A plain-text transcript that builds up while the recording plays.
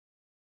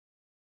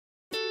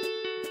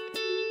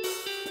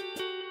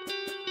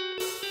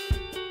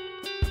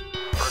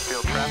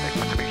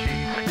traffic,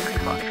 Mitsubishi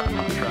 665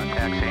 Foxtrot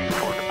taxi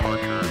for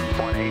departure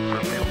 18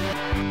 Brookfield.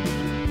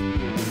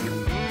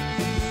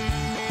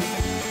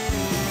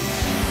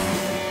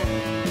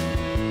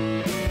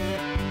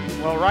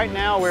 Well, right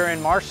now we're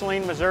in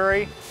Marceline,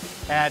 Missouri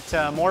at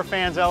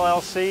Morfans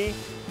LLC.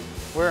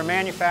 We're a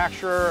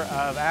manufacturer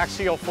of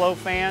axial flow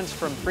fans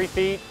from 3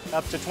 feet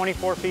up to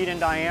 24 feet in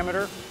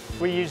diameter.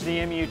 We use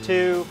the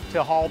MU-2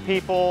 to haul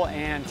people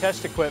and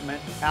test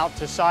equipment out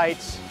to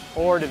sites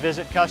or to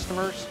visit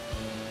customers.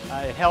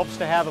 It helps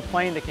to have a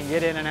plane that can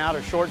get in and out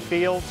of short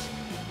fields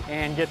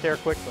and get there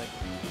quickly.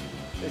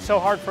 It's so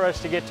hard for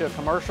us to get to a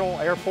commercial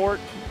airport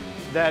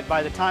that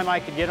by the time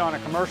I could get on a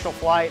commercial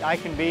flight, I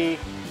can be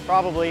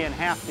probably in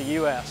half the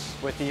U.S.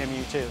 with the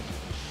MU-2.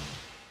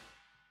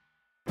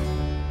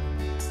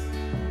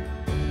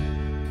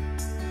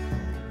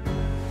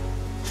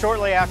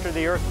 Shortly after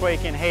the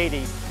earthquake in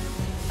Haiti,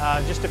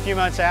 just a few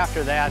months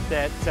after that,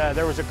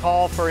 there was a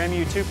call for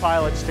MU-2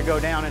 pilots to go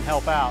down and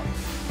help out.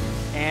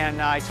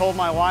 And I told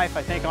my wife,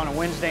 I think on a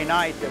Wednesday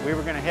night, that we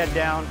were going to head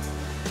down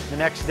the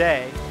next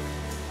day.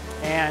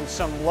 And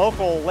some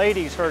local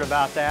ladies heard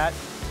about that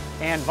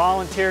and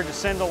volunteered to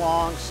send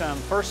along some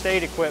first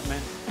aid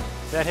equipment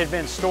that had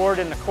been stored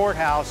in the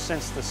courthouse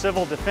since the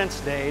civil defense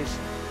days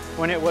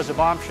when it was a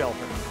bomb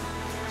shelter.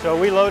 So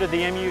we loaded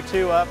the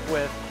MU-2 up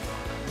with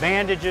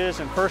bandages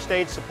and first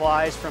aid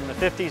supplies from the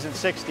 50s and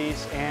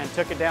 60s and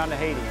took it down to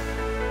Haiti.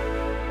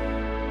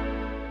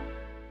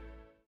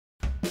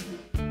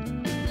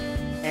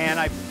 And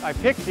I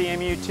picked the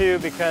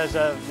MU-2 because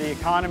of the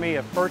economy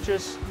of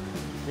purchase,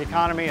 the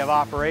economy of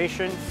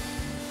operation.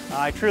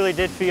 I truly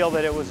did feel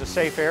that it was a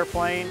safe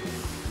airplane,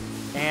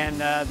 and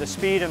the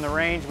speed and the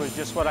range was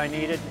just what I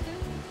needed.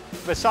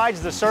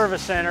 Besides the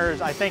service centers,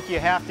 I think you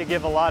have to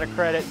give a lot of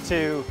credit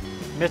to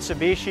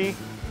Mitsubishi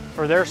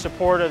for their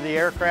support of the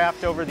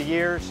aircraft over the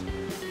years.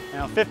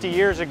 Now, 50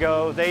 years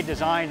ago, they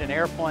designed an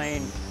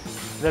airplane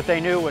that they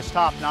knew was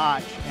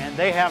top-notch, and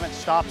they haven't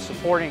stopped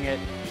supporting it,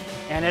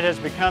 and it has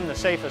become the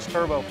safest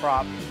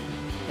turboprop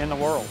in the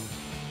world.